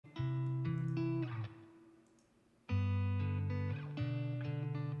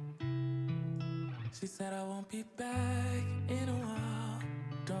She said I won't be back in a while.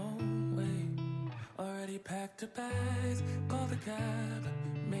 Don't wait. Already packed her bags, called the cab,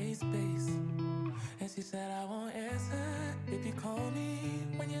 made space. And she said I won't answer if you call me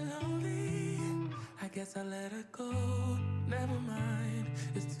when you're lonely. I guess I let her go. Never mind,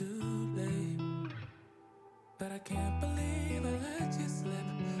 it's too late. But I can't believe I let you slip.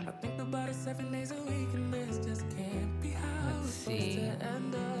 I think about it 7 days a week, and this just can't be how Let's it's supposed see. to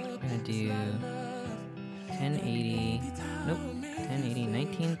end up. I'm gonna do 1080. Nope. 1080,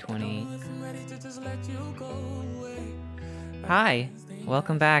 1920. Hi,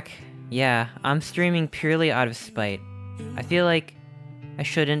 welcome back. Yeah, I'm streaming purely out of spite. I feel like I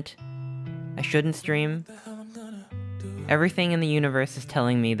shouldn't stream. Everything in the universe is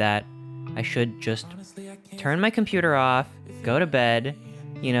telling me that I should just turn my computer off, go to bed.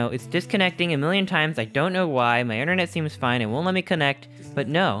 You know, it's disconnecting a million times. I don't know why. My internet seems fine. It won't let me connect. But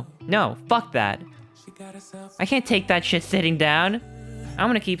no, fuck that. I can't take that shit sitting down. I'm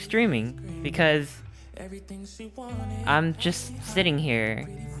gonna keep streaming because I'm just sitting here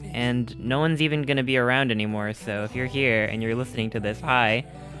and no one's even gonna be around anymore. So if you're here and you're listening to this, hi.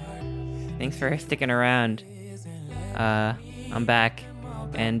 Thanks for sticking around. I'm back.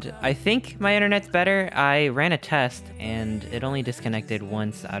 And I think my internet's better. I ran a test and it only disconnected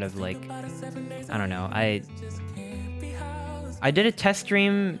once out of like, I don't know. I did a test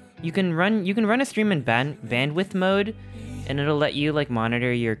stream. You can run a stream in bandwidth mode and it'll let you like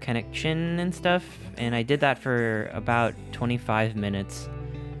monitor your connection and stuff. And I did that for about 25 minutes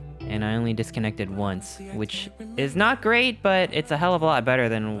and I only disconnected once, which is not great, but it's a hell of a lot better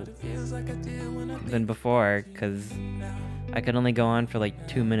than before, because I could only go on for like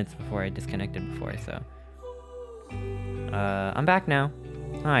 2 minutes before I disconnected before, so. I'm back now.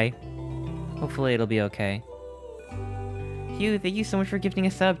 Hi. Hopefully it'll be okay. Hugh, thank you so much for gifting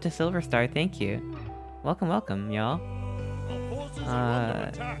a sub to Silverstar, thank you. Welcome, y'all.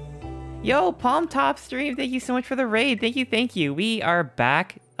 Yo, Palm Top Stream, thank you so much for the raid, thank you. We are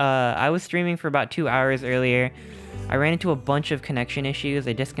back. I was streaming for about 2 hours earlier. I ran into a bunch of connection issues.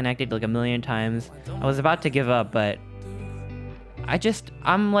 I disconnected like a million times. I was about to give up, but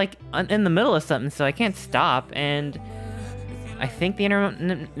I'm like in the middle of something, so I can't stop, and I think the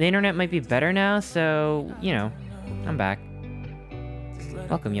internet might be better now, so, you know, I'm back.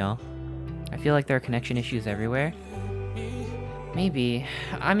 Welcome, y'all. I feel like there are connection issues everywhere. Maybe.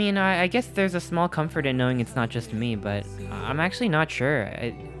 I mean, I guess there's a small comfort in knowing it's not just me, but I'm actually not sure.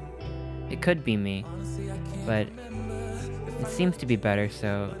 It could be me, but it seems to be better,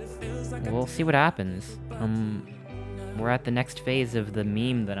 so we'll see what happens. We're at the next phase of the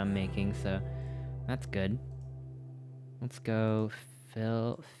meme that I'm making, so that's good. Let's go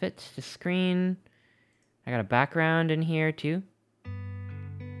fit to screen. I got a background in here too.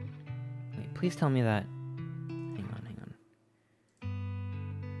 Wait, please tell me that. Hang on.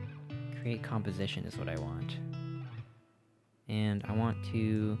 Create composition is what I want. And I want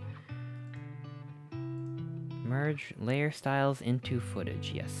to merge layer styles into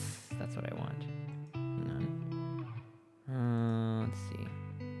footage. Yes, that's what I want. Hang on. Let's see.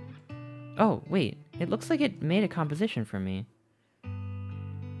 Oh, wait. It looks like it made a composition for me.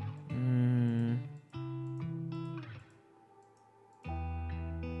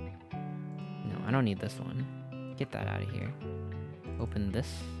 No, I don't need this one. Get that out of here. Open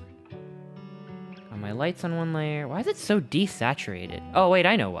this. Got my lights on one layer. Why is it so desaturated? Oh, wait,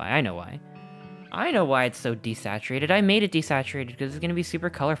 I know why. I know why it's so desaturated. I made it desaturated because it's going to be super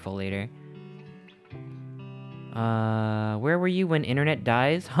colorful later. Where were you when internet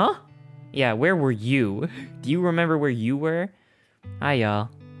dies? Huh? Yeah, where were you? Do you remember where you were? Hi, y'all.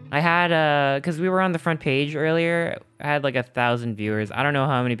 I had, because we were on the front page earlier, I had like 1,000 viewers. I don't know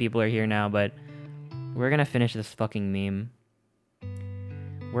how many people are here now, but we're gonna finish this fucking meme.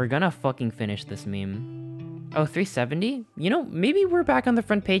 We're gonna fucking finish this meme. Oh, 370? You know, maybe we're back on the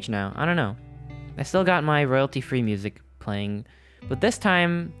front page now. I don't know. I still got my royalty-free music playing, but this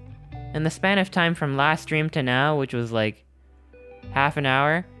time, in the span of time from last stream to now, which was like half an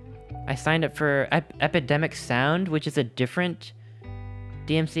hour, I signed up for Epidemic Sound, which is a different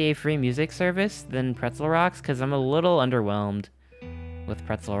DMCA free music service than Pretzel Rocks, because I'm a little underwhelmed with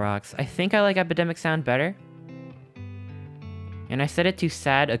Pretzel Rocks. I think I like Epidemic Sound better. And I set it to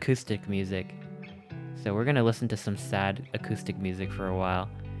sad acoustic music. So we're gonna listen to some sad acoustic music for a while,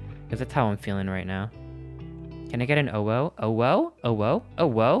 because that's how I'm feeling right now. Can I get an OWO? OWO? OWO?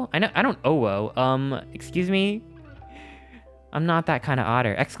 OWO? I don't OWO. Excuse me? I'm not that kind of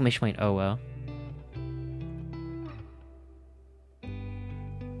otter. Exclamation point OWO.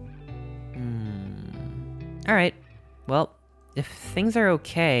 Alright. Well, if things are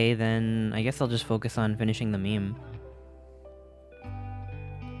okay, then I guess I'll just focus on finishing the meme.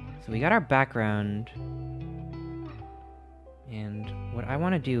 So we got our background. And what I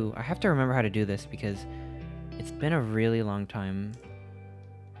want to do... I have to remember how to do this because it's been a really long time.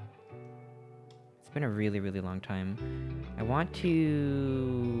 It's been a really, really long time. I want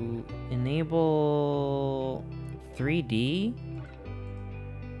to enable 3D.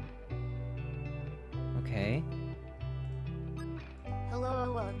 Okay.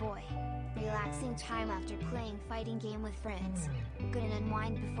 Hello, boy. Relaxing time after playing fighting game with friends. Gonna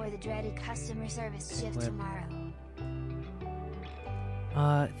unwind before the dreaded customer service shift tomorrow.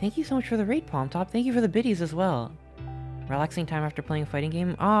 Thank you so much for the raid, Palm Top. Thank you for the biddies as well. Relaxing time after playing a fighting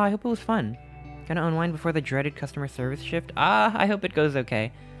game. I hope it was fun. Gonna unwind before the dreaded customer service shift. I hope it goes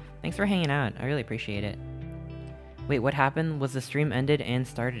okay. Thanks for hanging out. I really appreciate it. Wait, what happened? Was the stream ended and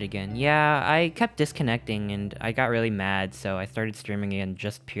started again? Yeah, I kept disconnecting and I got really mad, so I started streaming again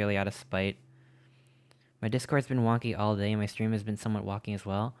just purely out of spite. My Discord's been wonky all day and my stream has been somewhat wonky as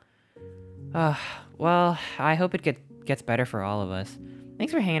well. Well, I hope it gets better for all of us.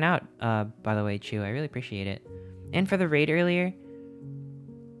 Thanks for hanging out, by the way, Chew. I really appreciate it. And for the raid earlier.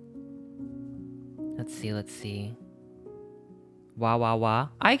 Let's see. Wah.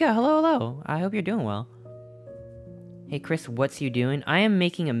 Aika, hello. I hope you're doing well. Hey, Chris, what's you doing? I am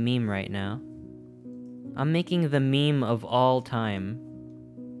making a meme right now. I'm making the meme of all time.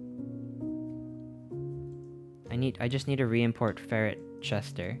 I just need to re-import Ferret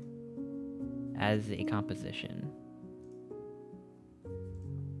Chester as a composition.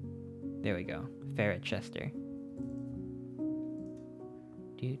 There we go. Ferret Chester.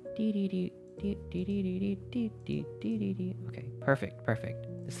 Okay, perfect.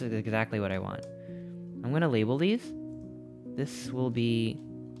 This is exactly what I want. I'm gonna label these. This will be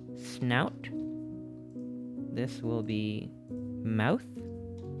snout. This will be mouth.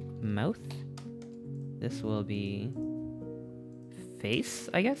 This will be face,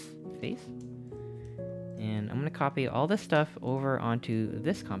 I guess? Face. And I'm gonna copy all this stuff over onto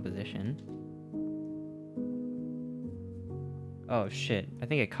this composition. Oh shit, I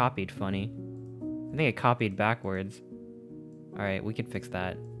think it copied funny. I think it copied backwards. Alright, we can fix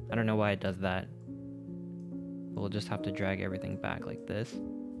that. I don't know why it does that. But we'll just have to drag everything back like this.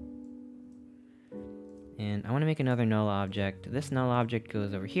 And I want to make another null object. This null object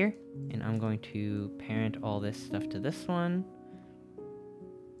goes over here, and I'm going to parent all this stuff to this one.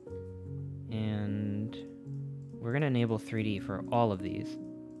 And we're going to enable 3D for all of these.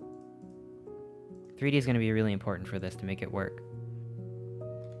 3D is going to be really important for this to make it work.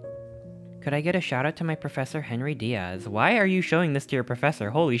 Could I get a shout out to my professor, Henry Diaz? Why are you showing this to your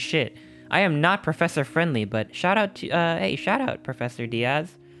professor? Holy shit. I am not professor friendly, but shout out to, hey, shout out, Professor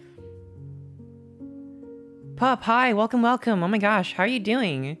Diaz. Pup, hi, welcome. Oh my gosh, how are you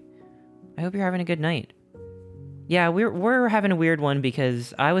doing? I hope you're having a good night. Yeah, we're having a weird one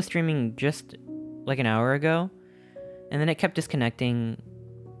because I was streaming just like an hour ago, and then it kept disconnecting,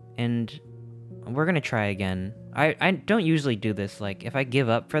 and we're gonna try again. I don't usually do this, like, if I give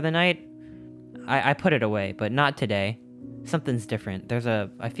up for the night, I put it away, but not today. Something's different.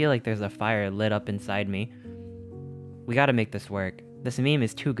 I feel like there's a fire lit up inside me. We gotta make this work. This meme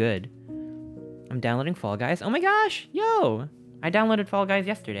is too good. I'm downloading Fall Guys. Oh my gosh! Yo! I downloaded Fall Guys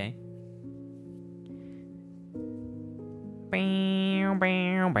yesterday.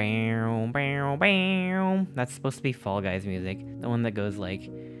 That's supposed to be Fall Guys music. The one that goes like...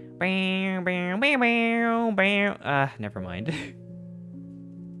 never mind.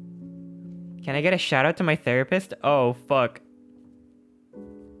 Can I get a shout out to my therapist? Oh, fuck.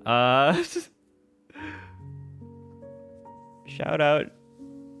 Shout out,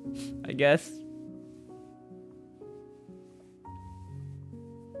 I guess.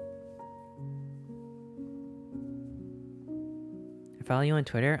 I follow you on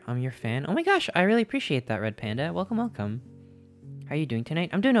Twitter. I'm your fan. Oh my gosh, I really appreciate that, Red Panda. Welcome. How are you doing tonight?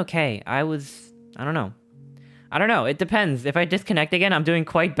 I'm doing okay. I don't know. It depends. If I disconnect again, I'm doing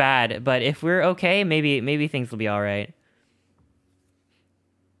quite bad. But if we're okay, maybe things will be alright.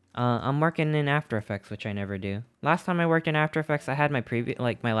 I'm working in After Effects, which I never do. Last time I worked in After Effects, I had my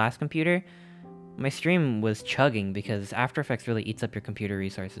last computer. My stream was chugging because After Effects really eats up your computer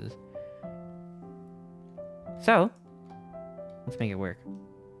resources. So, let's make it work.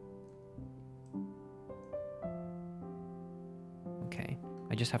 Okay,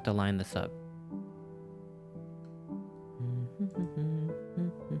 I just have to line this up.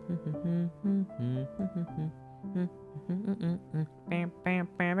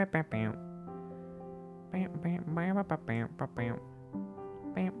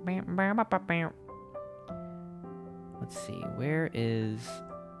 Let's see, where is...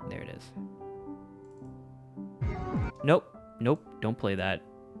 There it is. Nope. Nope, don't play that.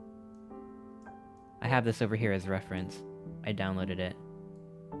 I have this over here as reference. I downloaded it.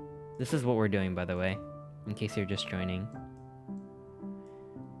 This is what we're doing, by the way, in case you're just joining.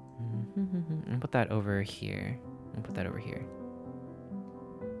 I'll put that over here. I'll put that over here.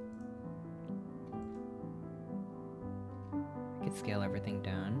 I could scale everything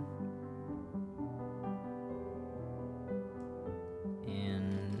down.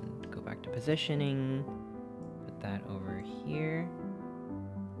 And go back to positioning. Put that over here.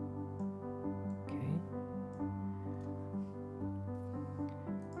 Okay.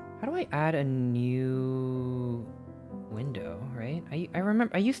 How do I add a new window, right? I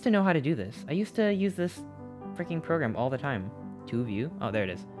remember, I used to know how to do this. I used to use this freaking program all the time. To view? Oh, there it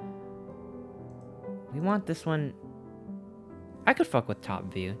is. We want this one. I could fuck with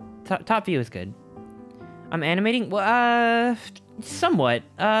top view. Top view is good. I'm animating, well, somewhat.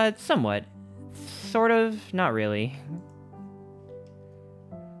 Somewhat. Sort of, not really.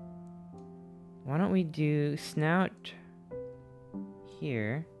 Why don't we do snout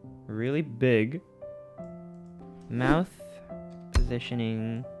here, really big. Mouth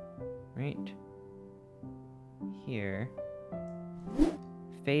positioning right here.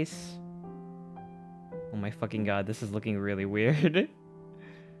 Face. Oh my fucking god, this is looking really weird.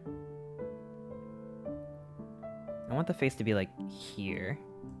 I want the face to be like here.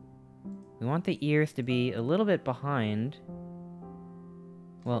 We want the ears to be a little bit behind.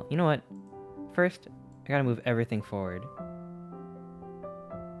 Well, you know what? First, I gotta move everything forward.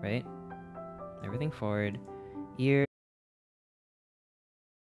 Right? Everything forward. Ear.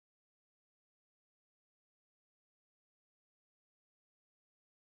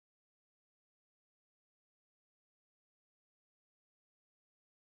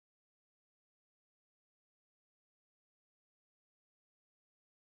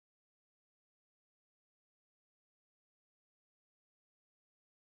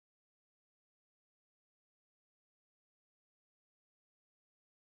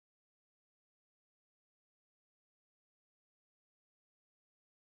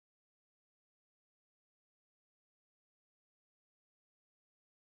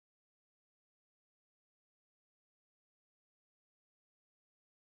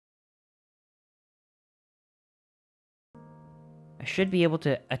 I should be able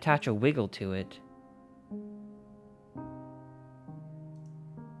to attach a wiggle to it.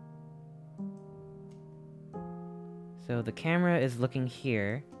 So the camera is looking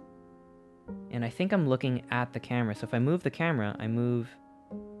here. And I think I'm looking at the camera. So if I move the camera, I move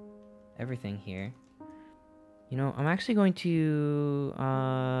everything here. You know, I'm actually going to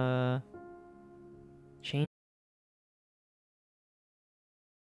change.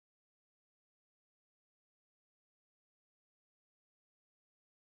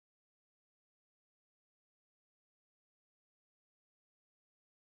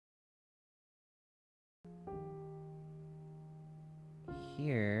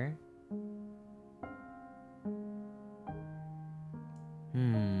 Here.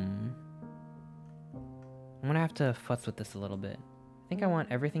 I'm gonna have to futz with this a little bit. I think I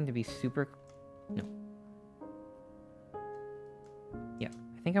want everything to be super... No. Yeah,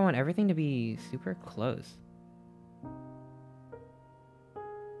 I think I want everything to be super close.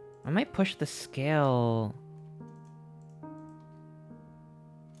 I might push the scale...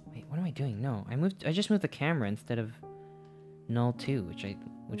 Wait, what am I doing? No, I just moved the camera instead of null 2,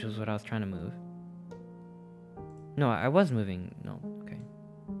 which was what I was trying to move. No, I was moving null. Okay.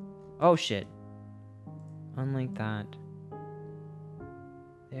 Oh shit. Unlike that.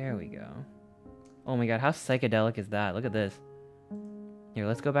 There we go. Oh my god, how psychedelic is that? Look at this. Here,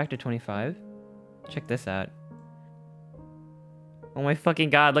 let's go back to 25. Check this out. Oh my fucking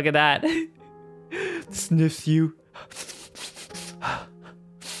god, look at that. Sniffs you.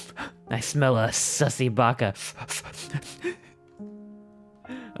 I smell a sussy baka.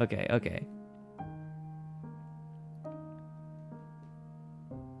 Okay, okay.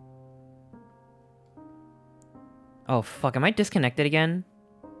 Oh fuck, am I disconnected again?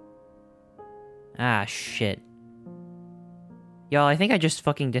 Ah, shit. Y'all, I think I just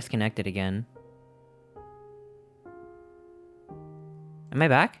fucking disconnected again. Am I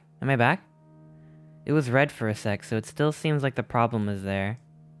back? Am I back? It was red for a sec, so it still seems like the problem is there.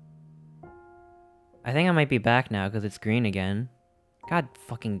 I think I might be back now because it's green again. God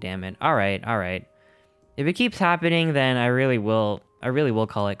fucking damn it. Alright, alright. If it keeps happening, then I really will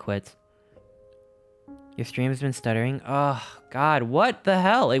call it quits. Your stream's been stuttering? Oh, God, what the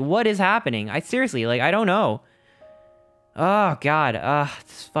hell? Like, what is happening? I seriously, like, I don't know. Oh, God,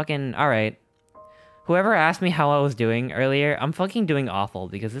 it's fucking... Alright. Whoever asked me how I was doing earlier, I'm fucking doing awful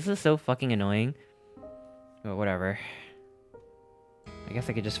because this is so fucking annoying. But whatever. I guess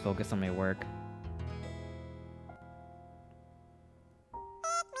I could just focus on my work.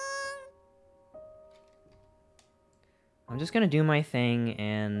 I'm just gonna do my thing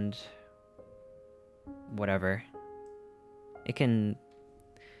and... whatever.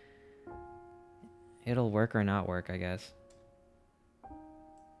 It'll work or not work, I guess.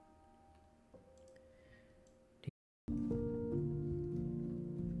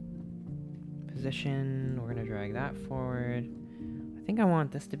 Position, we're gonna drag that forward. I think I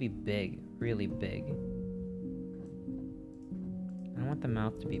want this to be big, really big. I want the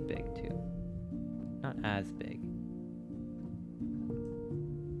mouth to be big too. Not as big.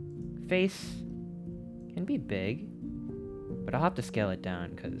 Face can be big, but I'll have to scale it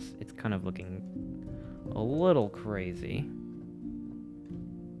down because it's kind of looking a little crazy.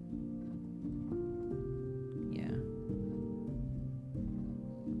 Yeah.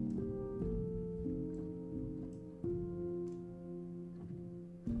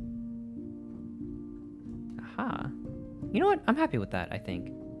 Aha. You know what? I'm happy with that, I think.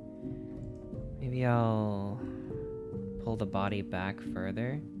 Maybe I'll pull the body back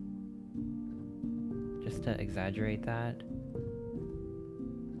further. Just to exaggerate that.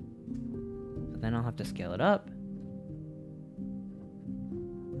 But then I'll have to scale it up.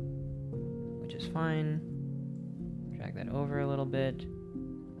 Which is fine. Drag that over a little bit.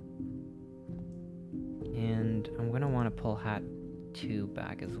 And I'm gonna want to pull hat 2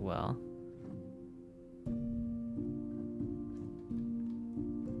 back as well.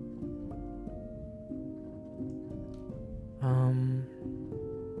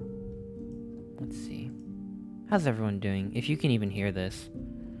 Let's see. How's everyone doing? If you can even hear this.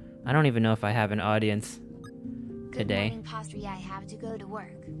 I don't even know if I have an audience today. Good morning, Postry. I have to go to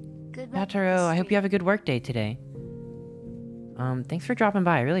work. Good luck. Yataro, I hope you have a good work day today. Thanks for dropping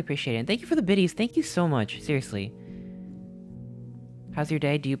by. I really appreciate it. And thank you for the biddies. Thank you so much. Seriously. How's your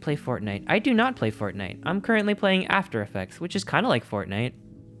day? Do you play Fortnite? I do not play Fortnite. I'm currently playing After Effects, which is kind of like Fortnite.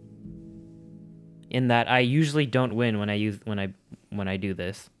 In that I usually don't win when I do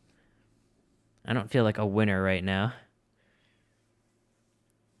this. I don't feel like a winner right now.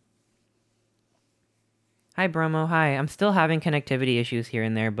 Hi Bromo, hi. I'm still having connectivity issues here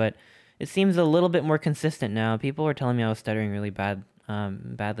and there, but it seems a little bit more consistent now. People were telling me I was stuttering really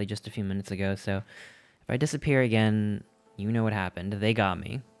badly just a few minutes ago, so if I disappear again, you know what happened. They got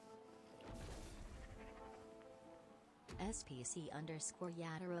me.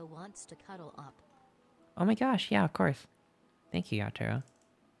 SPC_Yataro wants to cuddle up. Oh my gosh, yeah, of course. Thank you, Yataro.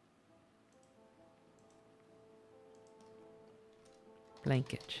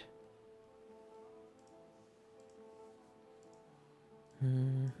 Blanket.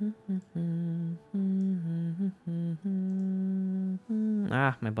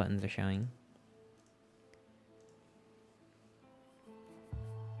 Ah, my buttons are showing.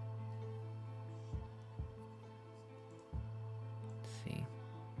 Let's see.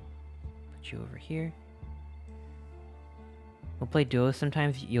 Put you over here. We'll play duos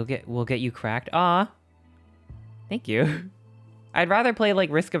sometimes. We'll get you cracked. Ah, thank you. I'd rather play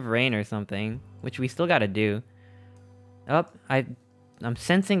like Risk of Rain or something, which we still gotta do. Oh, I'm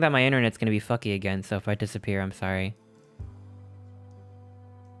sensing that my internet's gonna be fucky again, so if I disappear, I'm sorry.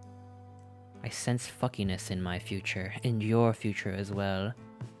 I sense fuckiness in my future, and your future as well.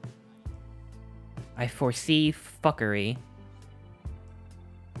 I foresee fuckery.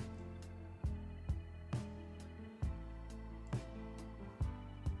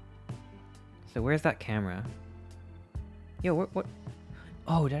 So where's that camera? Yo, what?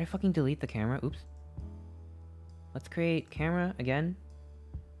 Oh, did I fucking delete the camera? Oops. Let's create camera again.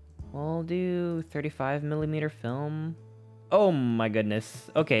 We'll do 35mm film. Oh my goodness.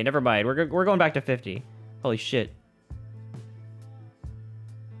 Okay, never mind. We're going back to 50. Holy shit.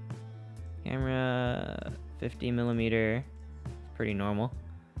 Camera 50mm. Pretty normal.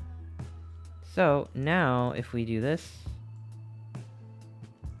 So now if we do this,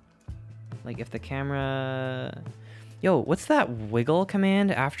 like if the camera... Yo, what's that wiggle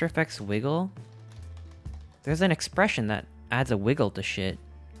command? After Effects wiggle? There's an expression that adds a wiggle to shit.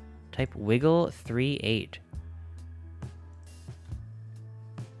 Type wiggle 38.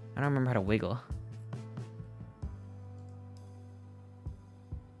 I don't remember how to wiggle.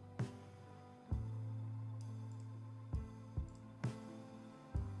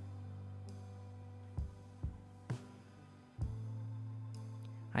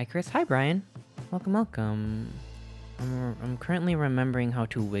 Hi Chris, hi Brian. Welcome, welcome. I'm currently remembering how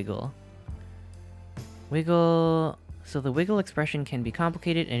to wiggle. Wiggle So the wiggle expression can be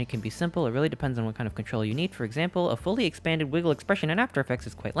complicated and it can be simple. It really depends on what kind of control you need. For example, a fully expanded wiggle expression in After Effects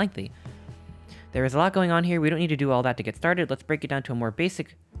is quite lengthy. There is a lot going on here. We don't need to do all that to get started. Let's break it down to a more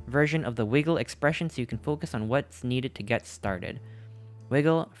basic version of the wiggle expression so you can focus on what's needed to get started.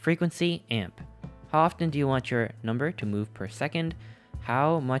 Wiggle, frequency, amp. How often do you want your number to move per second?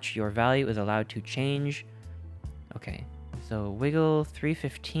 How much your value is allowed to change? Okay, so wiggle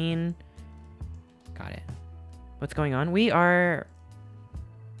 315. Got it. What's going on? We are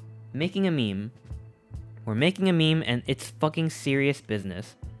making a meme. We're making a meme and it's fucking serious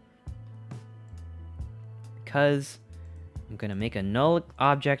business. Because I'm gonna make a null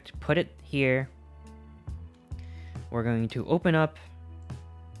object, put it here. We're going to open up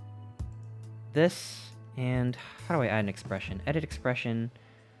this, and how do I add an expression? Edit expression,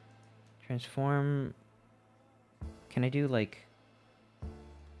 transform. Can I do like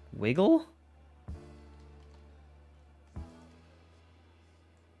wiggle?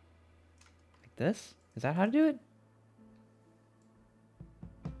 This? Is that how to do it?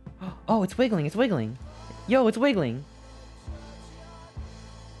 Oh, it's wiggling, it's wiggling. Yo, it's wiggling.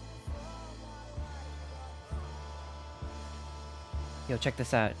 Yo, check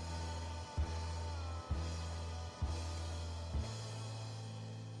this out.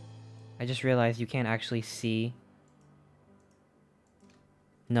 I just realized you can't actually see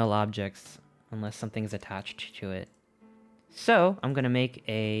null objects unless something's attached to it. So, I'm gonna make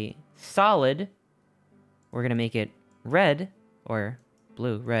a solid. We're gonna make it red, or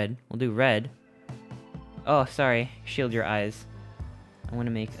blue, red. We'll do red. Oh, sorry, shield your eyes. I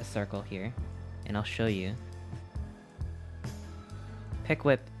wanna make a circle here, and I'll show you. Pick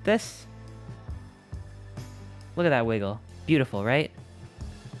whip this. Look at that wiggle. Beautiful, right?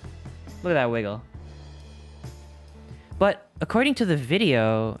 Look at that wiggle. But according to the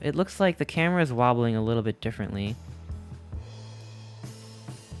video, it looks like the camera is wobbling a little bit differently.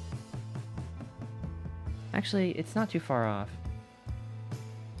 Actually, it's not too far off.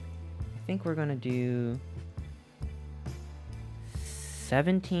 I think we're gonna do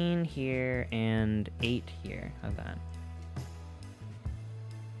 17 here and 8 here. How's that?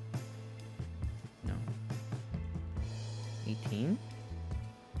 No. 18?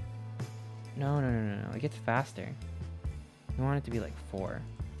 No. It gets faster. We want it to be like 4.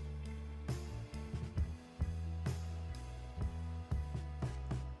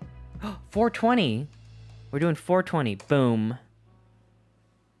 Oh, 420! We're doing 420. Boom.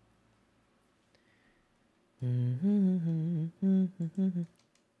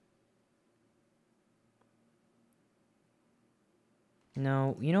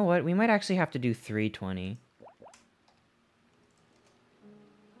 No, you know what? We might actually have to do 320.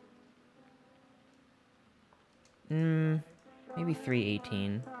 Maybe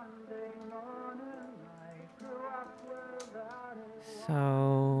 318.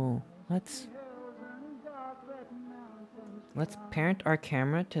 So, let's parent our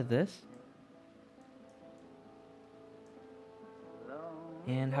camera to this.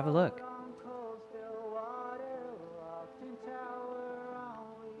 And have a look.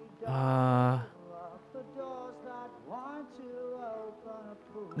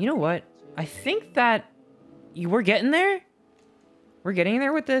 You know what? I think that we're getting there. We're getting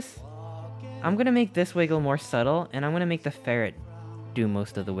there with this. I'm gonna make this wiggle more subtle, and I'm gonna make the ferret do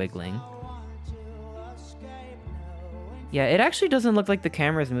most of the wiggling. Yeah, it actually doesn't look like the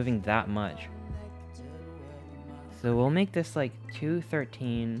camera is moving that much. So we'll make this like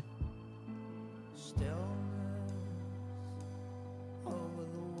 213.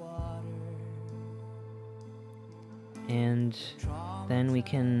 And then we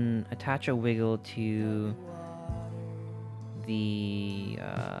can attach a wiggle to the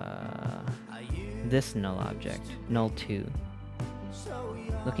this null object, null2.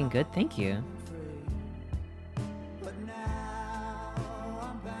 Looking good, thank you.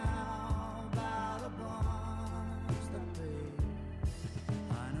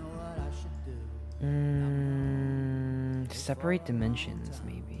 Separate dimensions,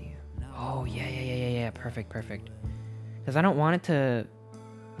 maybe. Oh, yeah. Perfect. Because I don't want it to...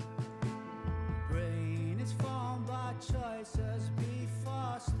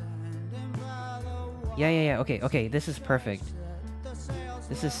 Yeah. Okay, this is perfect.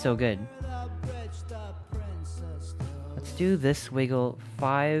 This is so good. Let's do this wiggle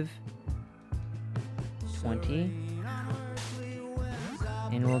 520.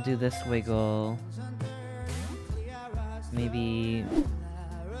 And we'll do this wiggle maybe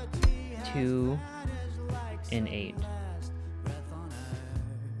 2 and 8.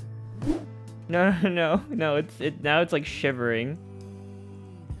 No, now it's like shivering.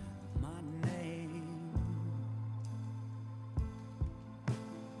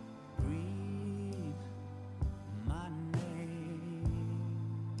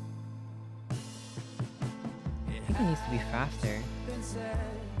 think it needs to be faster.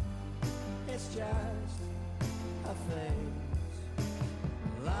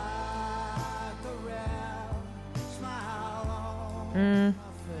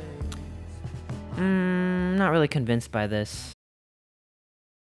 Not really convinced by this.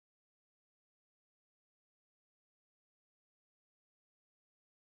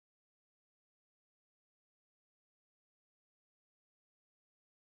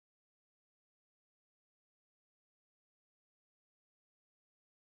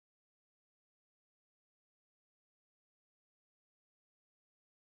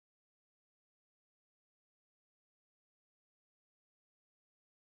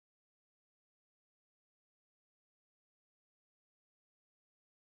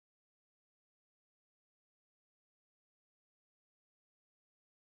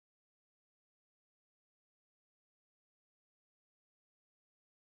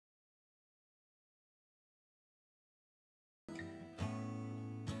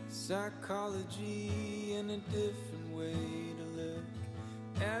 Psychology and a different way to look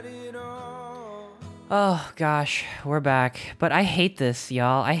at it all. Oh gosh, we're back. But I hate this,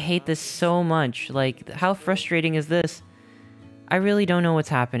 y'all. I hate this so much. Like, how frustrating is this? I really don't know what's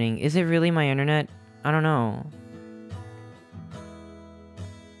happening. Is it really my internet? I don't know.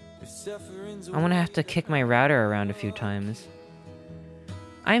 I'm gonna have to kick my router around a few times.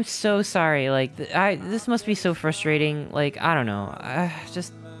 I'm so sorry. Like, this must be so frustrating. Like, I don't know.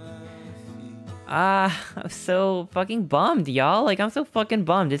 I'm so fucking bummed, y'all. Like, I'm so fucking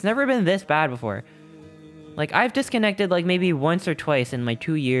bummed. It's never been this bad before. Like, I've disconnected, like, maybe once or twice in my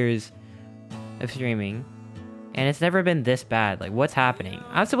 2 years of streaming. And it's never been this bad. Like, what's happening?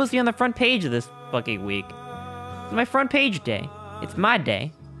 I'm supposed to be on the front page of this fucking week. It's my front page day. It's my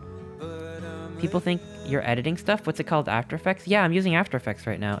day. People think you're editing stuff? What's it called? After Effects? Yeah, I'm using After Effects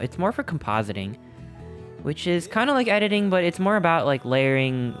right now. It's more for compositing. Which is kind of like editing, but it's more about, like,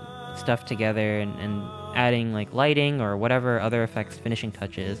 layering stuff together and adding like lighting or whatever other effects, finishing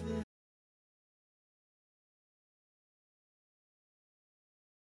touches.